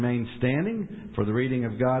Remain standing for the reading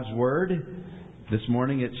of God's Word. This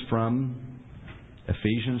morning it's from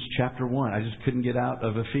Ephesians chapter 1. I just couldn't get out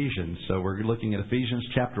of Ephesians, so we're looking at Ephesians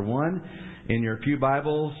chapter 1 in your pew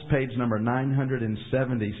Bibles, page number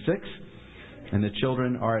 976. And the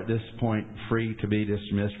children are at this point free to be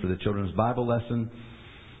dismissed for the children's Bible lesson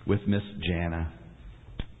with Miss Jana.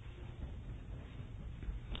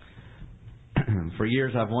 For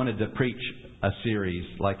years I've wanted to preach a series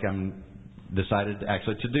like I'm decided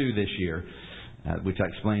actually to do this year, which I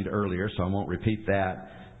explained earlier, so I won't repeat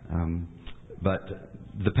that. But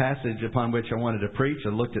the passage upon which I wanted to preach, I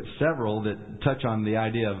looked at several that touch on the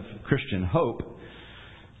idea of Christian hope.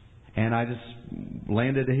 And I just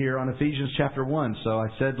landed here on Ephesians chapter 1. So I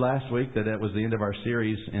said last week that it was the end of our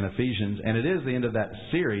series in Ephesians. And it is the end of that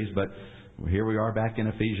series, but here we are back in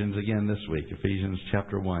Ephesians again this week. Ephesians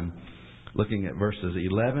chapter 1, looking at verses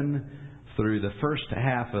 11 through the first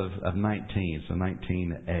half of 19, so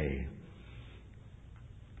 19a.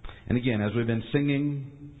 And again, as we've been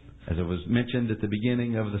singing, as it was mentioned at the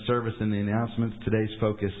beginning of the service in the announcements, today's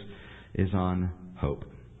focus is on hope.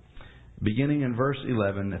 Beginning in verse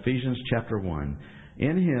 11, Ephesians chapter 1.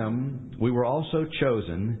 In Him we were also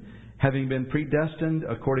chosen, having been predestined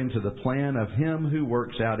according to the plan of Him who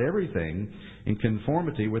works out everything in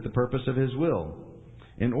conformity with the purpose of His will,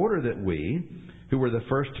 in order that we, who were the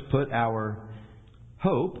first to put our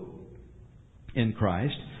hope in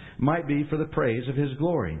Christ, might be for the praise of His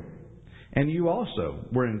glory. And you also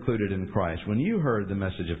were included in Christ when you heard the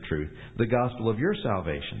message of truth, the gospel of your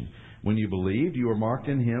salvation. When you believed, you were marked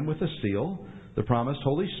in Him with a seal, the promised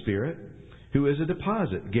Holy Spirit, who is a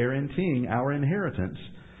deposit guaranteeing our inheritance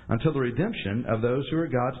until the redemption of those who are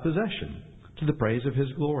God's possession, to the praise of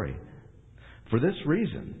His glory. For this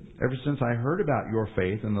reason, ever since I heard about your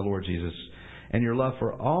faith in the Lord Jesus and your love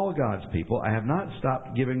for all God's people, I have not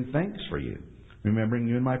stopped giving thanks for you, remembering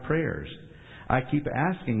you in my prayers. I keep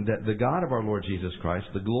asking that the God of our Lord Jesus Christ,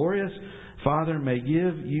 the glorious Father, may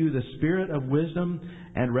give you the spirit of wisdom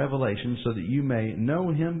and revelation so that you may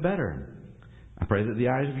know Him better. I pray that the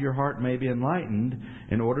eyes of your heart may be enlightened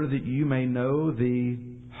in order that you may know the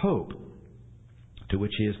hope to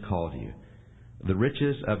which He has called you, the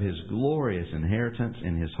riches of His glorious inheritance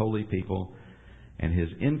in His holy people, and His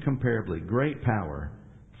incomparably great power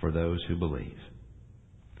for those who believe.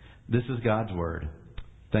 This is God's Word.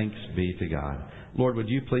 Thanks be to God. Lord, would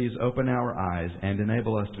you please open our eyes and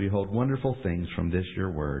enable us to behold wonderful things from this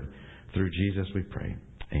your Word. Through Jesus we pray.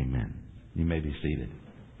 Amen. You may be seated.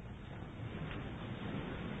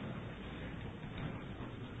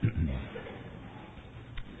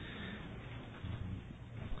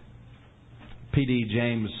 P.D.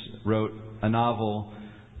 James wrote a novel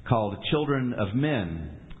called Children of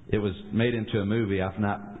Men. It was made into a movie. I've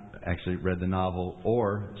not actually read the novel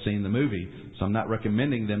or seen the movie, so I'm not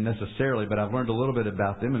recommending them necessarily, but I've learned a little bit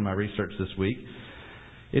about them in my research this week.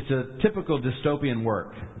 It's a typical dystopian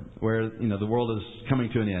work where, the world is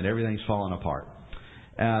coming to an end. Everything's falling apart.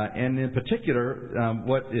 And in particular,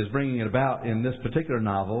 what is bringing it about in this particular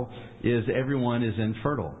novel is everyone is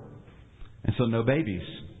infertile. And so no babies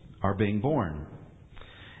are being born.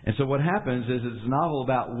 And so what happens is it's a novel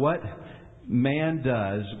about what man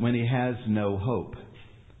does when he has no hope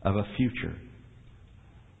of a future.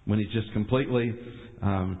 When he's just completely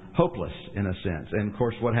hopeless, in a sense. And of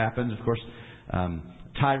course, what happens? Of course,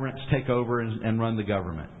 tyrants take over and run the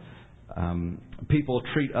government. People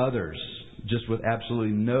treat others just with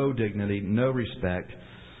absolutely no dignity, no respect.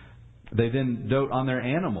 They then dote on their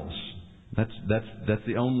animals. That's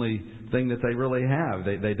the only thing that they really have.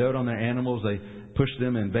 They dote on their animals. They push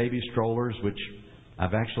them in baby strollers, which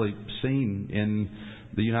I've actually seen in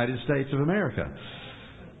the United States of America.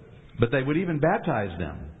 But they would even baptize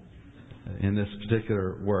them in this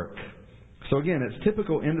particular work. So again, it's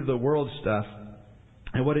typical end of the world stuff.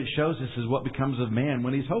 And what it shows us is what becomes of man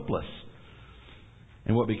when he's hopeless.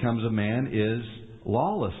 And what becomes of man is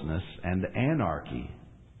lawlessness and anarchy.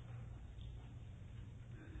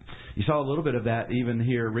 You saw a little bit of that even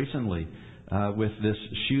here recently with this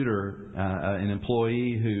shooter, an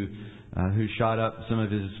employee who shot up some of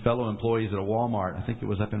his fellow employees at a Walmart. I think it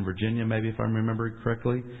was up in Virginia, maybe, if I remember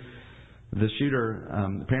correctly. The shooter,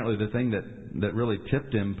 apparently the thing that really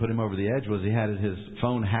tipped him, put him over the edge, was he had his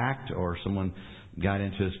phone hacked, or someone got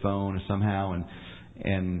into his phone somehow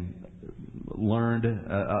and learned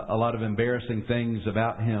a lot of embarrassing things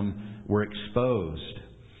about him were exposed.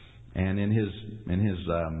 And in his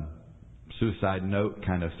suicide note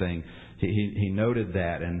kind of thing, he noted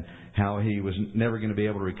that and how he was never going to be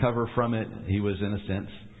able to recover from it. He was, in a sense,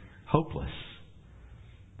 hopeless.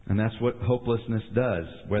 And that's what hopelessness does,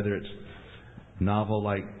 whether it's novel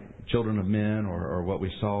like Children of Men or what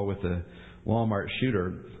we saw with the Walmart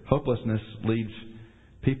shooter, hopelessness leads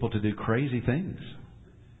people to do crazy things.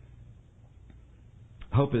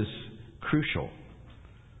 Hope is crucial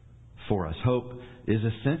for us. Hope is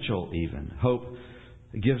essential even. Hope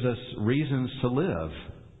gives us reasons to live.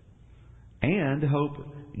 And hope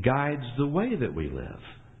guides the way that we live.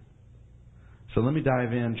 So let me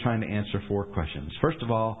dive in trying to answer 4 questions. First of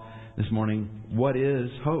all, this morning, what is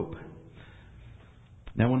hope?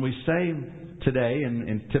 Now, when we say today,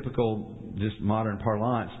 in typical just modern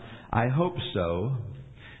parlance, I hope so,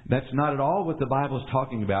 that's not at all what the Bible is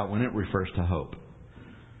talking about when it refers to hope.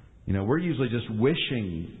 We're usually just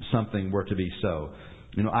wishing something were to be so.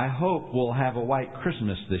 I hope we'll have a white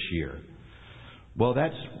Christmas this year. Well,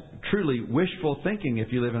 that's truly wishful thinking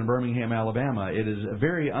if you live in Birmingham, Alabama. It is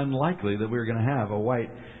very unlikely that we're going to have a white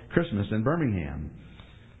Christmas in Birmingham.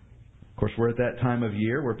 Of course, we're at that time of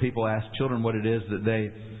year where people ask children what it is that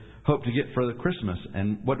they hope to get for the Christmas.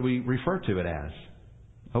 And what do we refer to it as?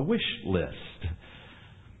 A wish list.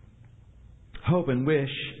 Hope and wish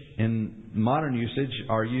in modern usage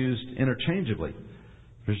are used interchangeably.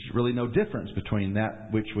 There's really no difference between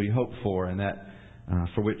that which we hope for and that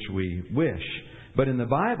for which we wish. But in the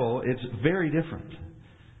Bible, it's very different.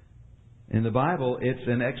 In the Bible, it's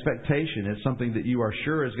an expectation. It's something that you are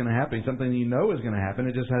sure is going to happen, something you know is going to happen.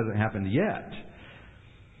 It just hasn't happened yet.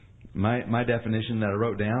 My definition that I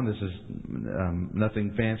wrote down, this is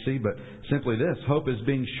nothing fancy, but simply this. Hope is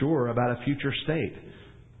being sure about a future state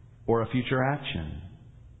or a future action.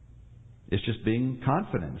 It's just being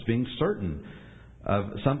confident. It's being certain of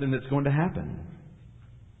something that's going to happen.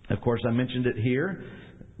 Of course, I mentioned it here.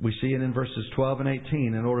 We see it in verses 12 and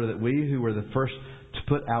 18, in order that we who were the first to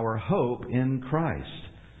put our hope in Christ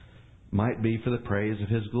might be for the praise of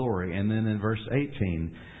His glory. And then in verse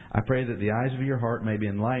 18, I pray that the eyes of your heart may be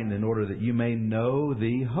enlightened in order that you may know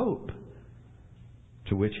the hope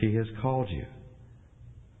to which He has called you.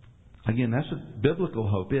 Again, that's what biblical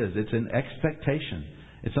hope is. It's an expectation.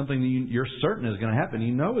 It's something that you're certain is going to happen.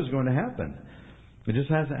 You know is going to happen. It just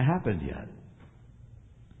hasn't happened yet.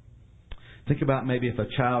 Think about maybe if a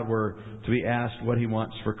child were to be asked what he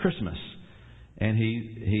wants for Christmas. And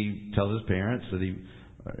he tells his parents that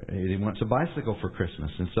he wants a bicycle for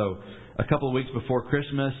Christmas. And so a couple of weeks before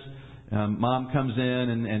Christmas, Mom comes in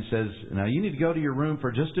and says, now you need to go to your room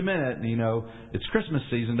for just a minute. And, it's Christmas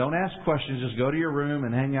season. Don't ask questions. Just go to your room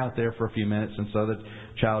and hang out there for a few minutes. And so the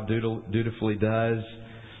child dutifully does.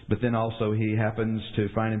 But then also he happens to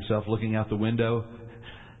find himself looking out the window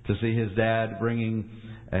to see his dad bringing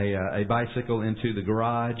a bicycle into the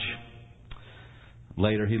garage.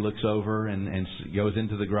 Later he looks over and goes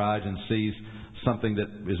into the garage and sees something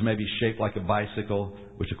that is maybe shaped like a bicycle,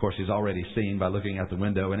 which of course he's already seen by looking out the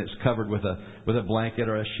window, and it's covered with a blanket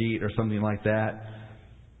or a sheet or something like that.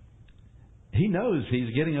 He knows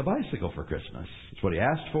he's getting a bicycle for Christmas. It's what he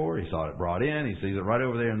asked for. He saw it brought in. He sees it right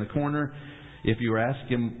over there in the corner. If you were to ask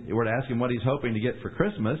him what he's hoping to get for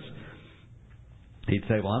Christmas, he'd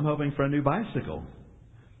say, well, I'm hoping for a new bicycle.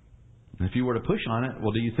 And if you were to push on it,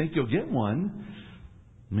 well, do you think you'll get one?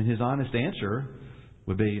 I mean, his honest answer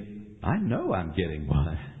would be, I know I'm getting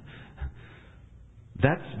one.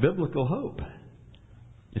 That's biblical hope.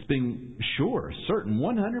 It's being sure, certain,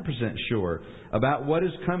 100% sure about what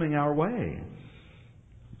is coming our way.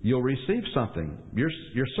 You'll receive something. You're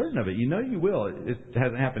certain of it. You know you will. It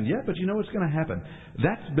hasn't happened yet, but you know it's going to happen.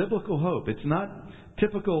 That's biblical hope. It's not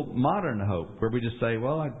typical modern hope where we just say,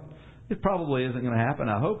 well, it probably isn't going to happen.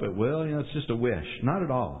 I hope it will. It's just a wish. Not at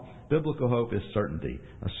all. Biblical hope is certainty,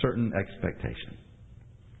 a certain expectation.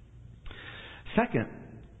 Second,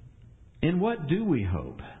 in what do we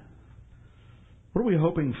hope? What are we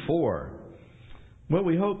hoping for? Well,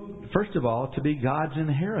 we hope, first of all, to be God's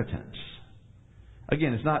inheritance.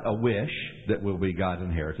 Again, it's not a wish that we'll be God's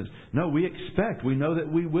inheritance. No, we know that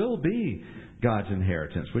we will be God's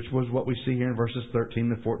inheritance, which was what we see here in verses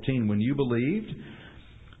 13 to 14. When you believed,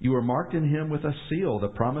 you were marked in Him with a seal, the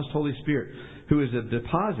promised Holy Spirit, who is a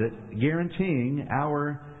deposit guaranteeing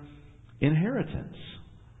our inheritance.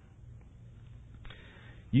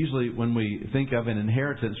 Usually when we think of an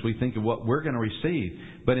inheritance, we think of what we're going to receive.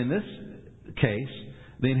 But in this case,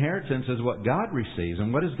 the inheritance is what God receives.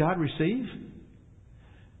 And what does God receive?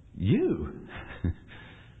 You.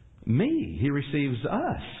 Me. He receives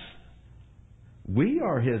us. We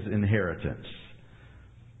are His inheritance.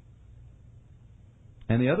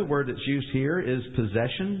 And the other word that's used here is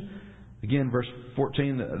possession. Again, verse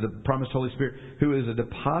 14, the promised Holy Spirit, who is a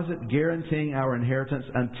deposit guaranteeing our inheritance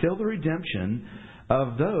until the redemption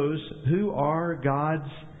of those who are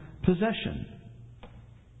God's possession.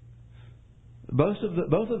 Both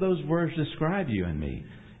of those words describe you and me.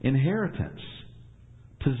 inheritance,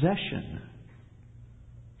 possession.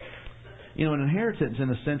 You know, an inheritance in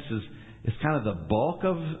a sense is kind of the bulk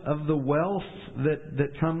of the wealth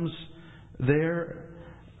that comes there.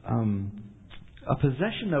 A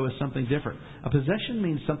possession, though, is something different. A possession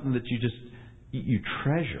means something that you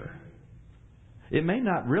treasure. It may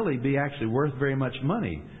not really be actually worth very much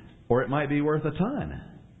money, or it might be worth a ton.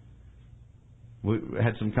 We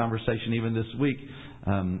had some conversation even this week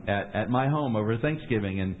at my home over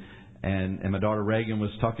Thanksgiving, and my daughter Reagan was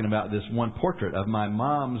talking about this one portrait of my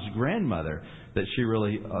mom's grandmother that she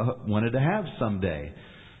really wanted to have someday.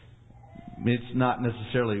 It's not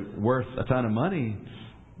necessarily worth a ton of money,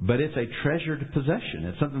 but it's a treasured possession.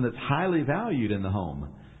 It's something that's highly valued in the home.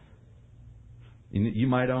 You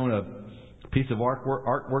might own a piece of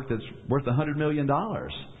artwork that's worth $100 million.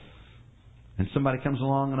 And somebody comes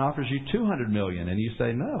along and offers you $200 million, and you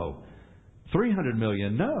say no. $300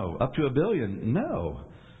 million, no. Up to $1 billion, no.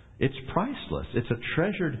 It's priceless. It's a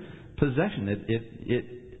treasured possession.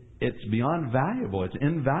 It's beyond valuable. It's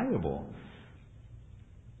invaluable.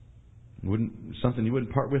 Something you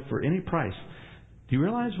wouldn't part with for any price. Do you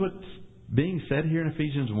realize what's being said here in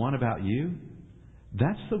Ephesians 1 about you?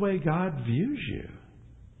 That's the way God views you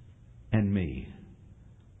and me.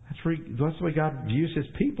 That's the way God views His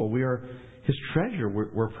people. We are His treasure.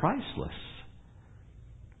 We're priceless.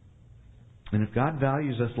 And if God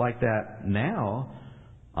values us like that now,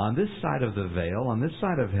 on this side of the veil, on this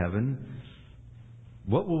side of heaven,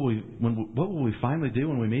 what will we finally do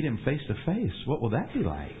when we meet Him face to face? What will that be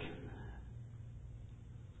like?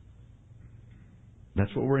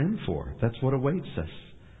 That's what we're in for. That's what awaits us.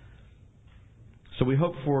 So we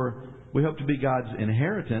hope to be God's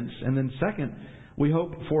inheritance, and then second, we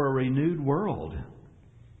hope for a renewed world.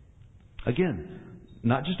 Again,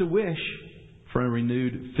 not just a wish for a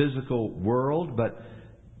renewed physical world, but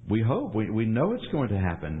we hope, we know it's going to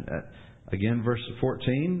happen. Again, verse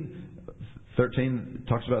 13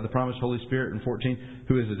 talks about the promised Holy Spirit, and 14,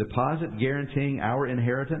 who is a deposit guaranteeing our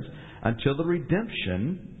inheritance until the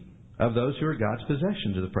redemption of those who are God's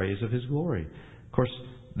possession, to the praise of His glory. Of course,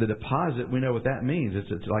 the deposit, we know what that means.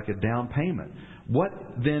 It's like a down payment. What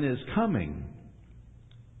then is coming?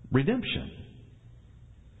 Redemption.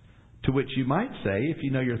 To which you might say, if you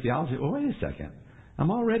know your theology, well, wait a second. I'm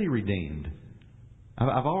already redeemed.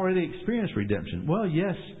 I've already experienced redemption. Well,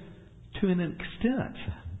 yes, to an extent.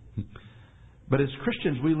 But as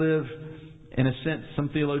Christians, we live, in a sense, some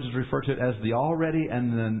theologians refer to it as the already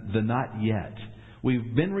and the not yet.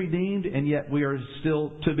 We've been redeemed, and yet we are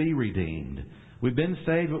still to be redeemed. We've been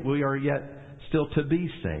saved, but we are yet still to be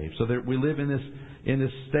saved. So that we live in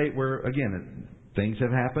this state where, again, things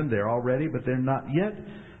have happened. They're already, but they're not yet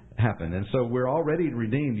happened. And so we're already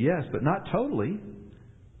redeemed, yes, but not totally.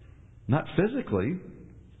 Not physically.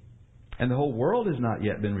 And the whole world has not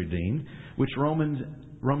yet been redeemed, which Romans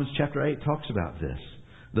chapter 8 talks about this.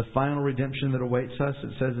 The final redemption that awaits us,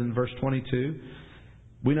 it says in verse 22,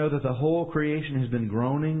 we know that the whole creation has been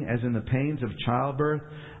groaning as in the pains of childbirth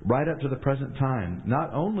right up to the present time.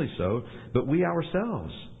 Not only so, but we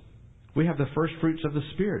ourselves, we have the first fruits of the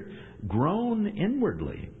Spirit, groan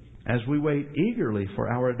inwardly as we wait eagerly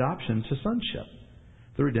for our adoption to sonship,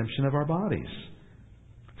 the redemption of our bodies.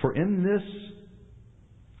 For in this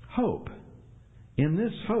hope,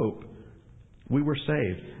 we were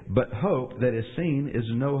saved. But hope that is seen is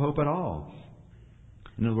no hope at all.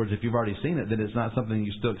 In other words, if you've already seen it, then it's not something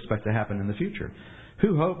you still expect to happen in the future.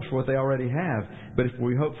 Who hopes for what they already have? But if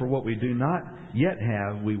we hope for what we do not yet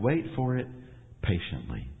have, we wait for it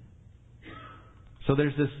patiently. So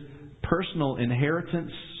there's this personal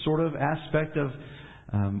inheritance sort of aspect of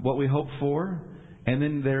what we hope for. And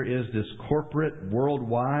then there is this corporate,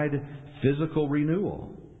 worldwide, physical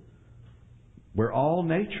renewal, where all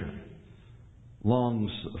nature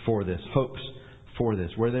longs for this, hopes for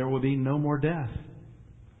this, where there will be no more death,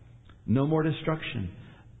 no more destruction,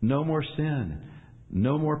 no more sin,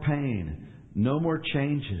 no more pain, no more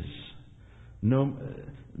changes, no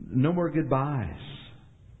more goodbyes.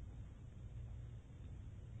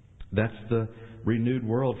 That's the renewed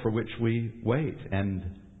world for which we wait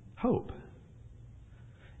and hope.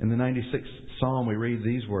 In the 96th Psalm, we read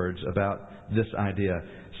these words about this idea.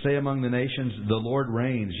 Say among the nations, the Lord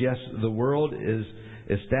reigns. Yes, the world is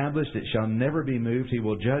established. It shall never be moved. He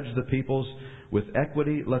will judge the peoples with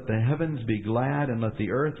equity. Let the heavens be glad and let the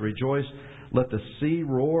earth rejoice. Let the sea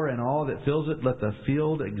roar and all that fills it. Let the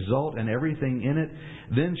field exult and everything in it.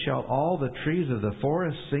 Then shall all the trees of the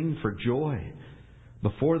forest sing for joy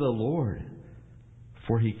before the Lord.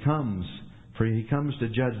 For He comes to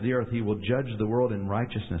judge the earth. He will judge the world in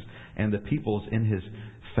righteousness and the peoples in His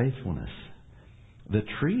faithfulness. The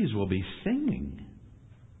trees will be singing.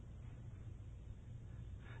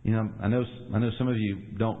 I know some of you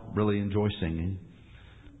don't really enjoy singing.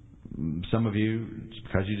 Some of you, it's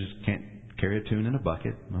because you just can't carry a tune in a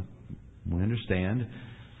bucket. We understand.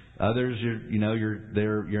 Others,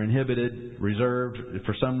 you're inhibited, reserved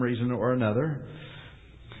for some reason or another.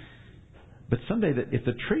 But someday, if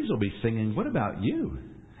the trees will be singing, what about you?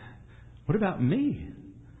 What about me?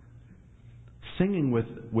 Singing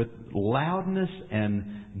with loudness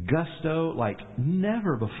and gusto like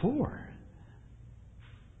never before.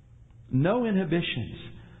 No inhibitions,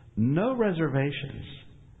 no reservations.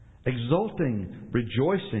 Exulting,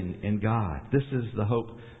 rejoicing in God. This is the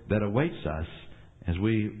hope that awaits us as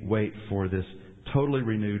we wait for this totally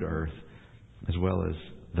renewed earth, as well as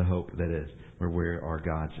the hope that is where we are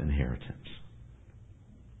God's inheritance.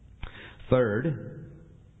 Third,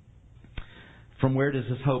 from where does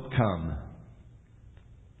this hope come?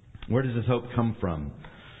 Where does this hope come from?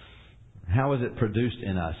 How is it produced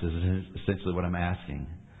in us is essentially what I'm asking.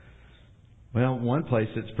 Well, one place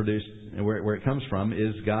it's produced, where it comes from,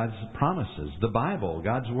 is God's promises. The Bible,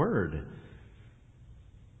 God's Word.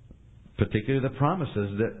 Particularly the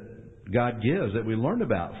promises that God gives, that we learn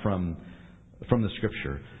about from the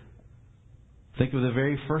Scripture. Think of the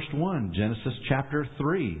very first one, Genesis chapter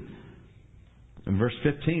 3. In verse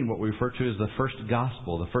 15, what we refer to as the first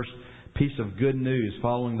gospel, the first piece of good news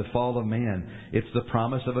following the fall of man. It's the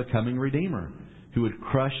promise of a coming Redeemer who would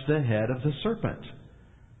crush the head of the serpent.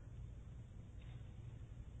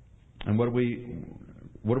 And what are we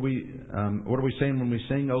saying when we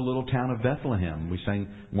sing, "O Little Town of Bethlehem"? We sang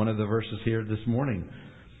one of the verses here this morning.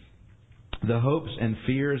 The hopes and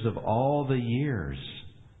fears of all the years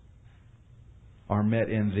are met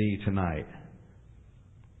in Thee tonight.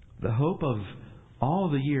 The hope of all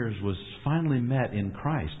the years was finally met in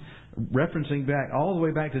Christ. Referencing back all the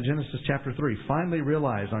way back to Genesis chapter 3, finally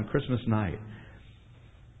realized on Christmas night.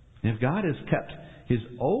 If God has kept His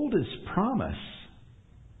oldest promise,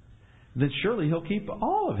 then surely He'll keep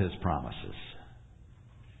all of His promises.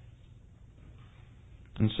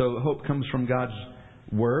 And so hope comes from God's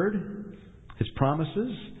Word, His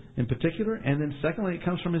promises in particular, and then secondly, it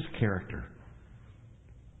comes from His character.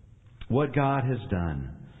 What God has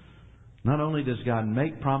done. Not only does God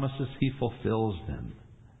make promises, He fulfills them.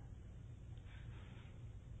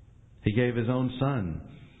 He gave His own Son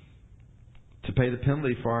to pay the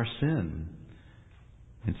penalty for our sin.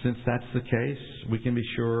 And since that's the case, we can be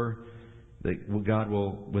sure that God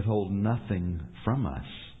will withhold nothing from us.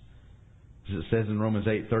 As it says in Romans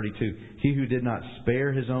 8:32, He who did not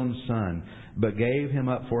spare His own Son, but gave Him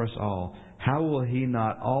up for us all, how will He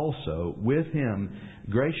not also, with Him,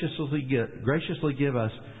 graciously give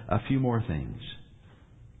us a few more things?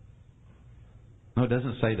 No, it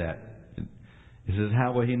doesn't say that. It says,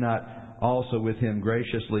 how will He not also with Him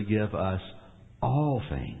graciously give us all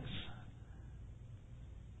things?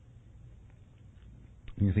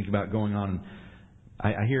 You think about going on.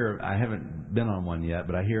 I hear, I haven't been on one yet,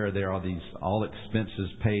 but I hear there are these all expenses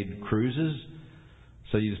paid cruises.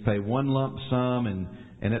 So you just pay one lump sum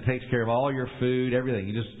and it takes care of all your food, everything.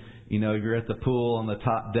 You just, you're at the pool on the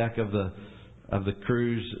top deck of the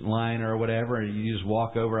cruise liner or whatever, and you just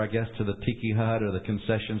walk over, I guess, to the tiki hut or the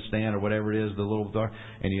concession stand or whatever it is, the little bar,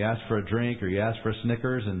 and you ask for a drink or you ask for a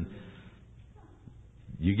Snickers, and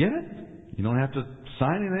you get it. You don't have to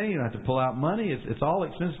sign anything. You don't have to pull out money. It's all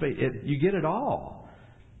expense paid. You get it all.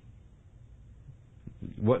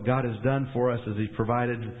 What God has done for us is He's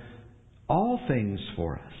provided all things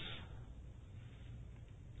for us.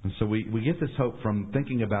 And so we get this hope from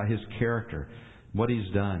thinking about His character, what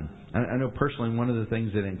He's done. I know personally one of the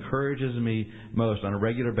things that encourages me most on a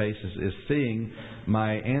regular basis is seeing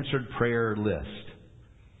my answered prayer list.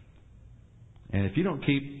 And if you don't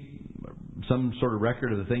keep some sort of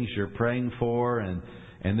record of the things you're praying for and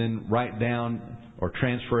then write down or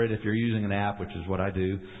transfer it if you're using an app, which is what I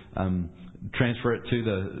do, transfer it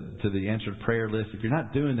to the answered prayer list. If you're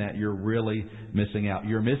not doing that, you're really missing out.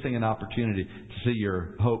 You're missing an opportunity to see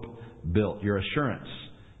your hope built, your assurance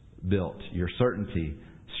built, your certainty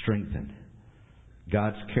strengthened.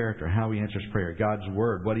 God's character, how He answers prayer, God's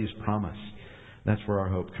Word, what He's promised. That's where our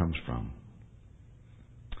hope comes from.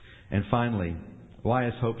 And finally, why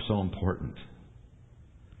is hope so important?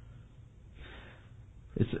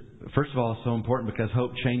 First of all, it's so important because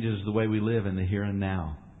hope changes the way we live in the here and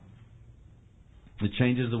now. It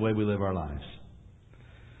changes the way we live our lives.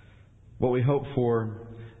 What we hope for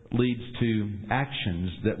leads to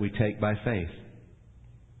actions that we take by faith,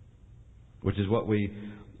 which is what we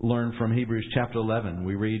learn from Hebrews chapter 11.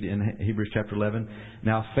 We read in Hebrews chapter 11,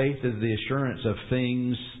 now faith is the assurance of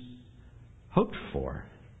things hoped for,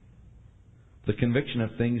 the conviction of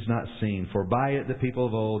things not seen. For by it the people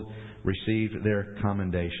of old received their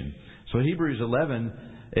commendation. So Hebrews 11,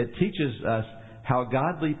 it teaches us how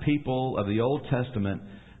godly people of the Old Testament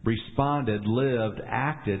responded, lived,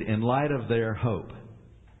 acted in light of their hope.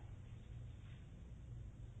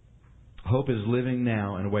 Hope is living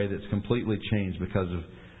now in a way that's completely changed because of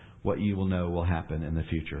what you will know will happen in the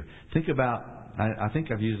future. Think about, I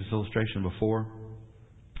think I've used this illustration before.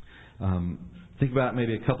 Think about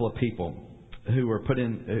maybe a couple of people who are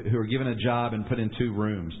given a job and put in 2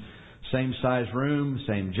 rooms. Same size room,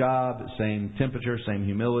 same job, same temperature, same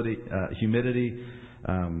humidity,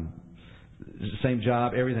 same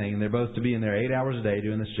job, everything. And they're both to be in there 8 hours a day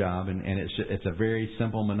doing this job. And it's a very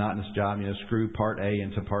simple, monotonous job. Screw part A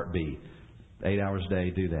into part B. 8 hours a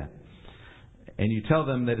day, do that. And you tell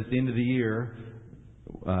them that at the end of the year,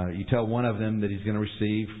 you tell one of them that he's going to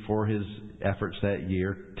receive for his efforts that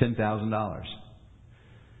year $10,000.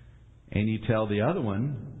 And you tell the other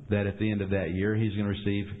one that at the end of that year he's going to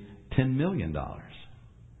receive $10 million.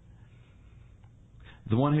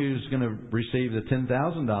 The one who's going to receive the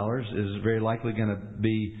 $10,000 is very likely going to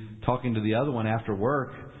be talking to the other one after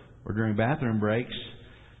work or during bathroom breaks.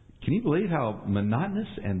 Can you believe how monotonous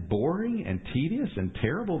and boring and tedious and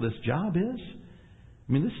terrible this job is?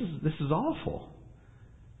 I mean, this is awful.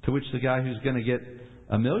 To which the guy who's going to get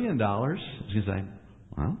 $1 million is going to say,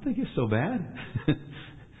 well, I don't think it's so bad.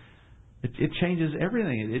 It changes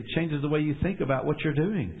everything. It changes the way you think about what you're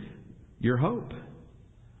doing. Your hope.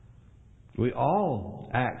 We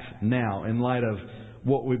all act now in light of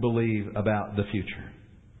what we believe about the future.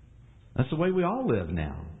 That's the way we all live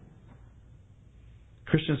now.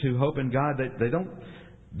 Christians who hope in God, they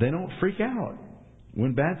don't freak out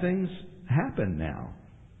when bad things happen now.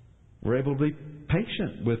 We're able to be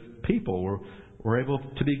patient with people. We're able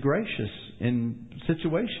to be gracious in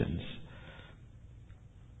situations.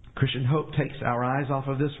 Christian hope takes our eyes off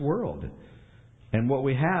of this world and what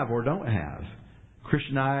we have or don't have.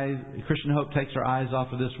 Christian hope takes our eyes off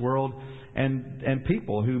of this world and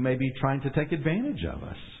people who may be trying to take advantage of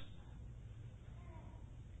us.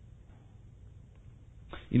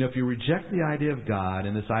 If you reject the idea of God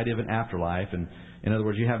and this idea of an afterlife, and in other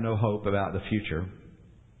words, you have no hope about the future,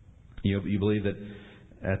 you believe that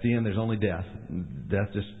at the end there's only death. Death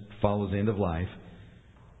just follows the end of life.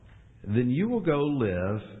 Then you will go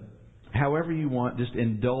live however you want, just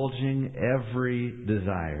indulging every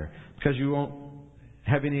desire, because you won't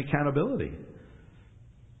have any accountability.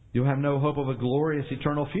 You'll have no hope of a glorious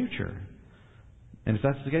eternal future. And if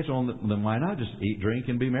that's the case, well, then why not just eat, drink,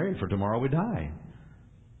 and be merry, for tomorrow we die.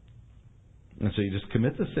 And so you just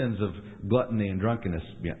commit the sins of gluttony and drunkenness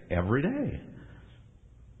every day.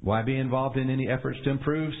 Why be involved in any efforts to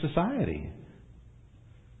improve society?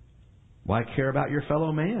 Why care about your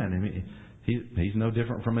fellow man? I mean, he's no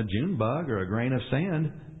different from a June bug or a grain of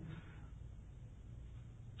sand.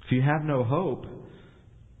 If you have no hope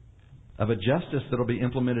of a justice that will be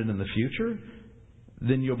implemented in the future,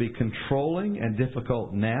 then you'll be controlling and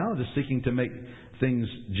difficult now, just seeking to make things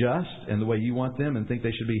just and the way you want them and think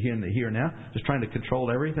they should be here and here now, just trying to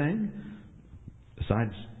control everything,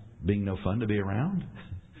 besides being no fun to be around.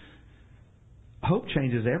 Hope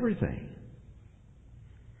changes everything.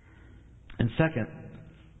 And second,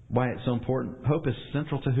 why it's so important, hope is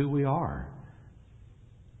central to who we are.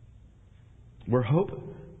 We're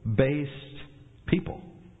hope-based people.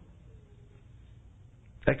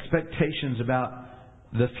 Expectations about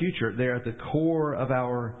the future, they're at the core of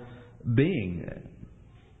our being.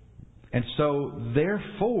 And so,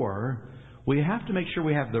 therefore, we have to make sure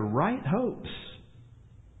we have the right hopes,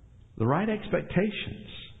 the right expectations.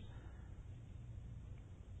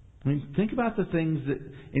 I mean, think about the things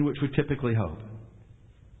in which we typically hope.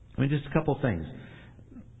 I mean, just a couple of things.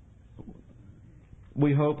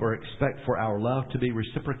 We hope or expect for our love to be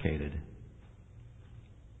reciprocated.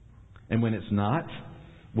 And when it's not,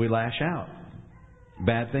 we lash out.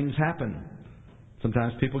 Bad things happen.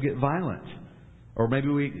 Sometimes people get violent. Or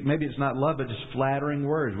maybe it's not love, but just flattering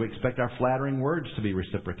words. We expect our flattering words to be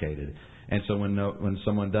reciprocated. And so when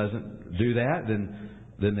someone doesn't do that,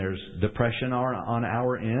 then there's depression on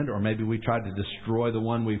our end. Or maybe we tried to destroy the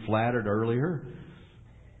one we flattered earlier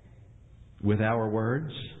with our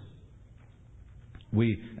words.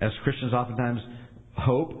 We, as Christians, oftentimes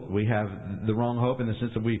hope. We have the wrong hope in the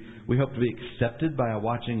sense that we hope to be accepted by a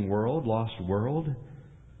watching world, lost world.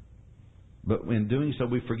 But in doing so,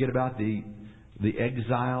 we forget about the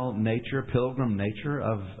exile nature, pilgrim nature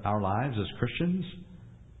of our lives as Christians.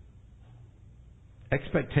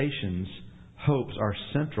 Expectations, hopes are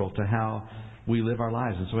central to how we live our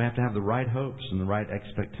lives. And so we have to have the right hopes and the right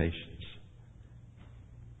expectations.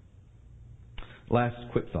 Last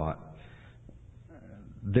quick thought.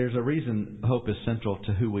 there's a reason hope is central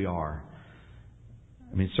to who we are.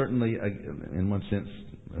 I mean, certainly, in one sense,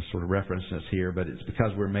 a sort of reference that's here, but it's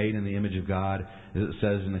because we're made in the image of God. As it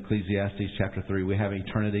says in Ecclesiastes chapter 3, we have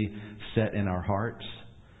eternity set in our hearts.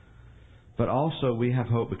 But also we have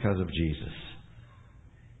hope because of Jesus.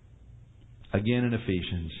 Again in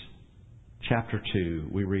Ephesians chapter 2,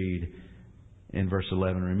 we read in verse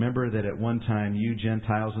 11, remember that at one time you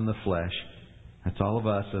Gentiles in the flesh, that's all of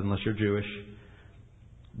us unless you're Jewish,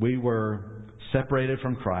 we were separated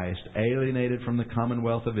from Christ, alienated from the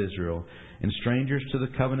commonwealth of Israel, and strangers to the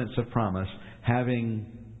covenants of promise, having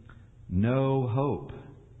no hope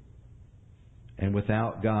and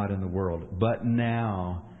without God in the world. But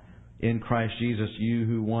now, in Christ Jesus, you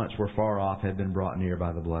who once were far off have been brought near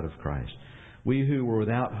by the blood of Christ. We who were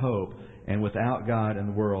without hope and without God in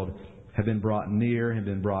the world have been brought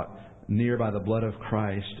near by the blood of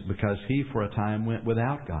Christ, because He for a time went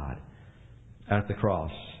without God at the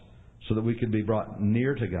cross, so that we could be brought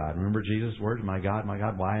near to God. Remember Jesus' words, my God,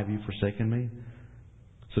 why have you forsaken me?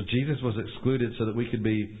 So Jesus was excluded so that we could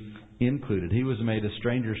be included. He was made a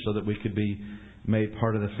stranger so that we could be made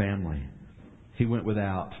part of the family. He went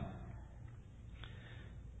without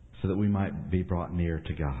so that we might be brought near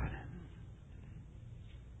to God.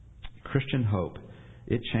 Christian hope,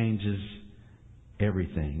 it changes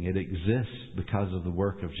everything. It exists because of the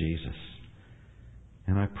work of Jesus.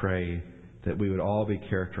 And I pray that we would all be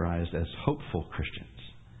characterized as hopeful Christians,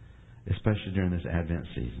 especially during this Advent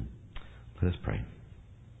season. Let us pray.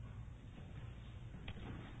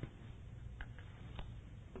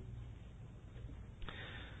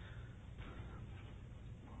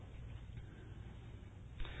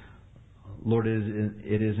 Lord,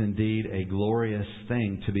 it is indeed a glorious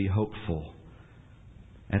thing to be hopeful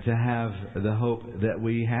and to have the hope that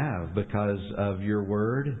we have because of your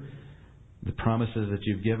Word, the promises that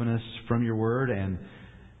you've given us from your Word, and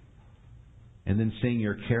then seeing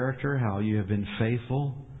your character, how you have been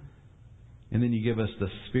faithful. And then you give us the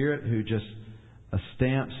Spirit who just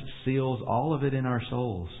stamps, seals all of it in our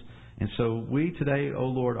souls. And so we today, O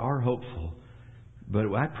Lord, are hopeful. But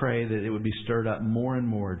I pray that it would be stirred up more and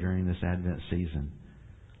more during this Advent season.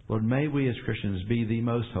 Lord, may we as Christians be the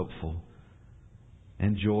most hopeful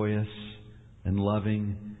and joyous and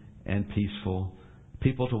loving and peaceful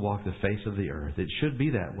people to walk the face of the earth. It should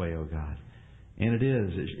be that way, O God. And it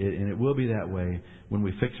is. And it will be that way when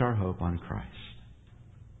we fix our hope on Christ.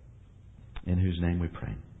 In whose name we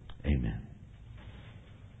pray. Amen.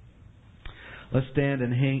 Let's stand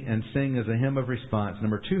and sing as a hymn of response.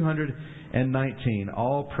 Number 219,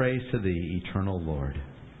 All Praise to Thee, Eternal Lord.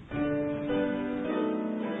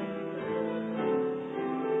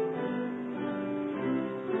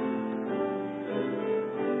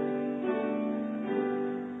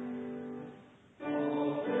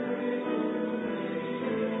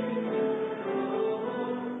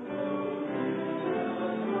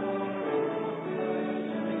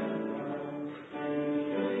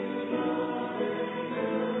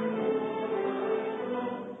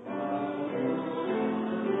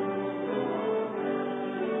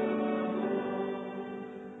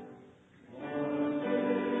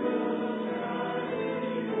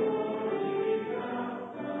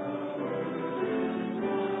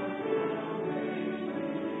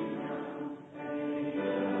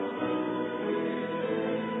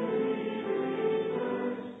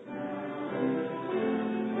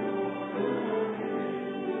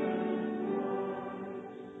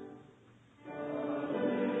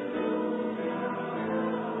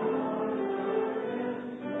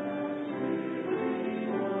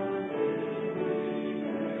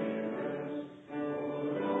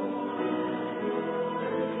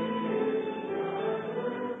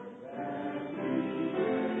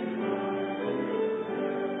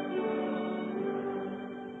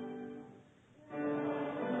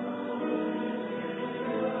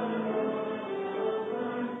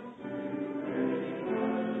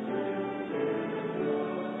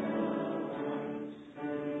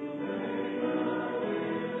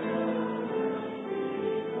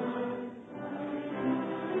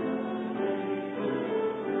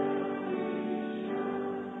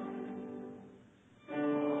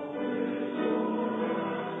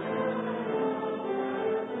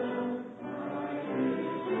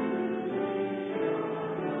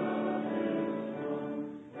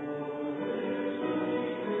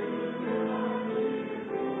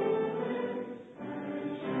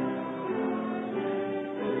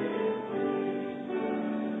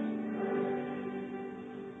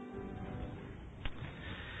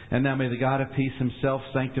 And now may the God of peace Himself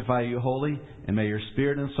sanctify you wholly, and may your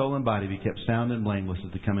spirit and soul and body be kept sound and blameless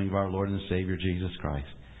at the coming of our Lord and Savior Jesus Christ.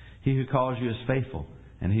 He who calls you is faithful,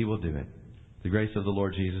 and He will do it. The grace of the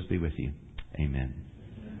Lord Jesus be with you. Amen.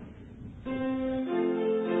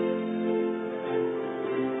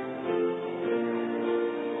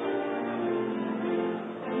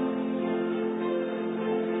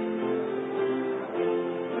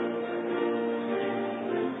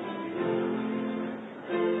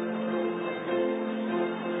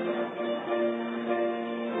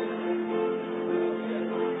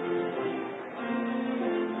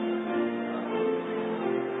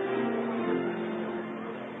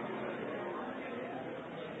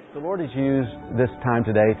 The Lord has used this time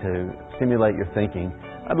today to stimulate your thinking.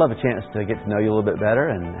 I'd love a chance to get to know you a little bit better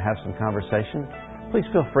and have some conversation. Please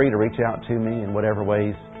feel free to reach out to me in whatever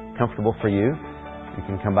way is comfortable for you. You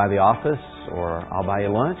can come by the office, or I'll buy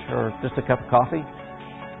you lunch, or just a cup of coffee.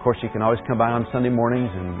 Of course, you can always come by on Sunday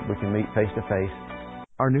mornings and we can meet face to face.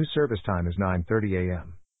 Our new service time is 9:30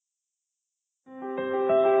 a.m.